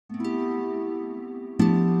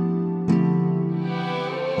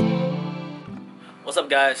What's up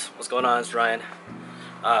guys, what's going on? It's Ryan.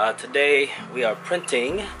 Today we are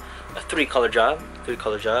printing a three-color job.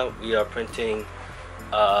 We are printing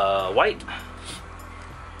white,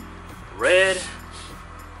 red,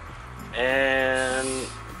 and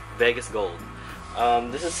Vegas gold.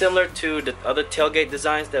 This is similar to the other tailgate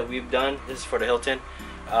designs that we've done. This is for the Hilton.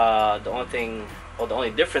 The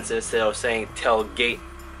only difference is instead of saying tailgate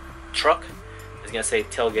truck, it's gonna say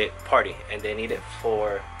tailgate party, and they need it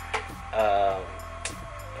for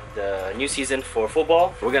the new season for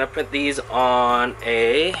football. We're gonna print these on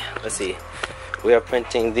a, let's see, we are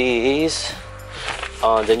printing these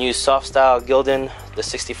on the new soft style Gildan, the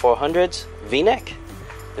 6400s V-neck,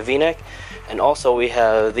 the V-neck, and also we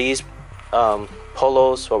have these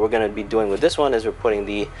polos. What we're gonna be doing with this one is we're putting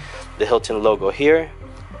the Hilton logo here,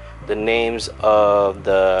 the names of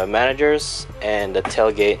the managers, and the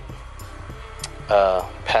tailgate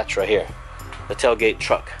patch right here, the tailgate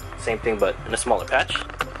truck. Same thing but in a smaller patch.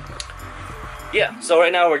 Yeah, so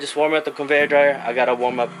right now we're just warming up the conveyor dryer. I gotta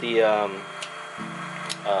warm up the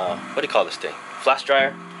what do you call this thing, flash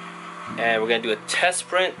dryer, and we're gonna do a test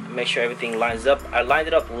print, make sure everything lines up. I lined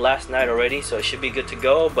it up last night already, so it should be good to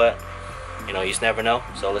go, but you know, you just never know.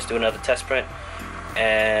 So let's do another test print,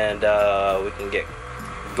 and we can get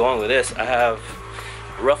going with this. I have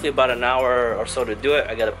roughly about an hour or so to do it.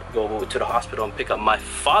 I gotta go to the hospital and pick up my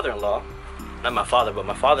father-in-law, not my father, but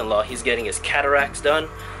my father-in-law. He's getting his cataracts done,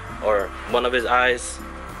 or one of his eyes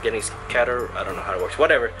getting his cataract. I don't know how it works,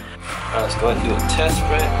 whatever. Alright, let's go ahead and do a test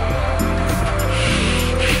print.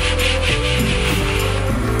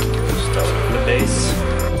 Start with the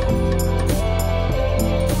base.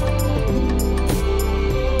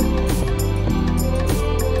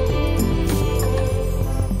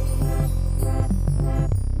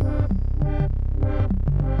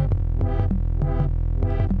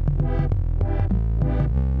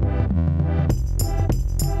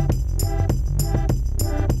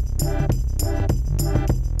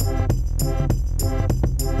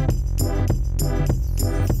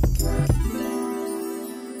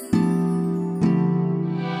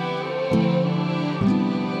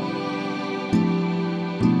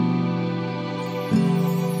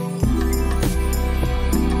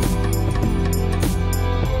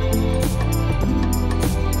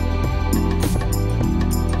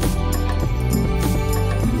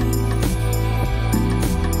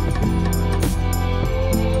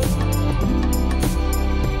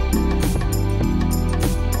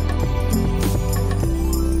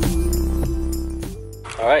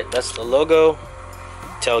 Alright, that's the logo,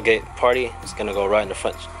 tailgate party. It's gonna go right in the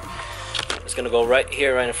front. It's gonna go right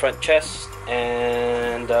here, right in the front chest,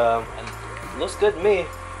 and it looks good to me.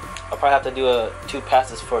 I'll probably have to do two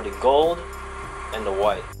passes for the gold and the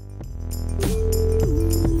white.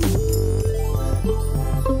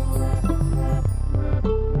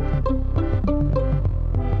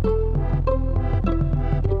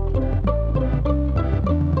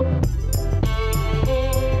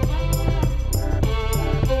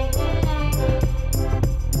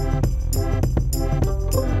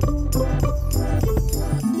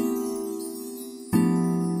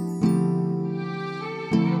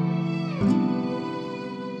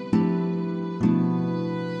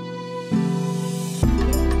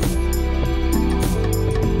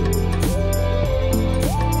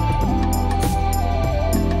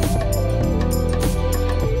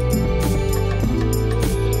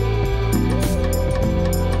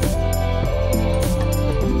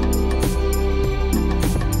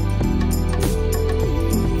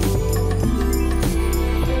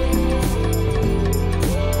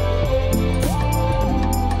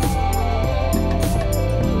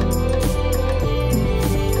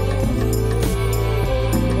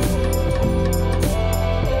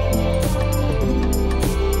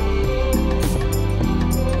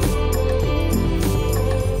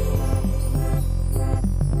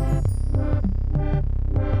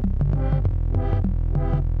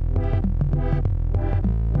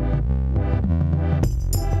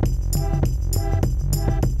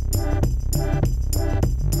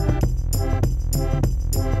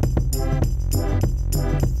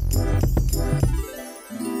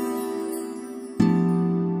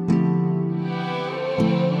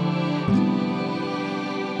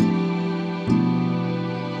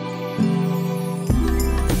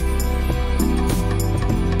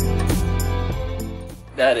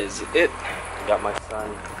 That is it. Got my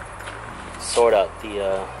son sort out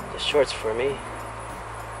the shorts for me.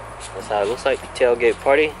 That's how it looks like. Tailgate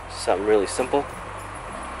party. Something really simple.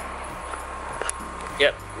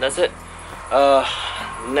 Yep, that's it.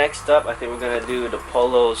 Next up, I think we're gonna do the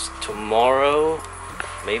polos tomorrow,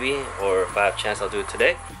 maybe, or if I have a chance, I'll do it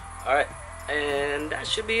today. All right, And that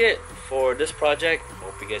should be it for this project.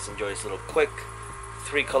 Hope you guys enjoy this little quick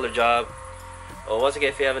 3-color job. Well, once again,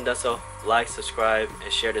 if you haven't done so, like, subscribe,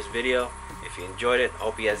 and share this video if you enjoyed it. I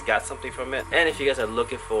hope you guys got something from it. And if you guys are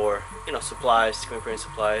looking for, you know, supplies, screen printing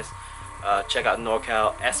supplies, check out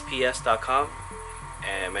NorCalSPS.com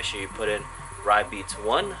and make sure you put in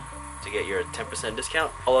RideBeats1 to get your 10%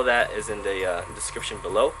 discount. All of that is in the description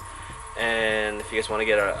below. And if you guys want to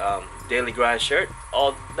get our daily grind shirt,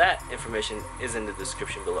 all that information is in the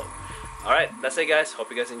description below. Alright, that's it guys. Hope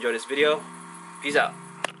you guys enjoyed this video. Peace out.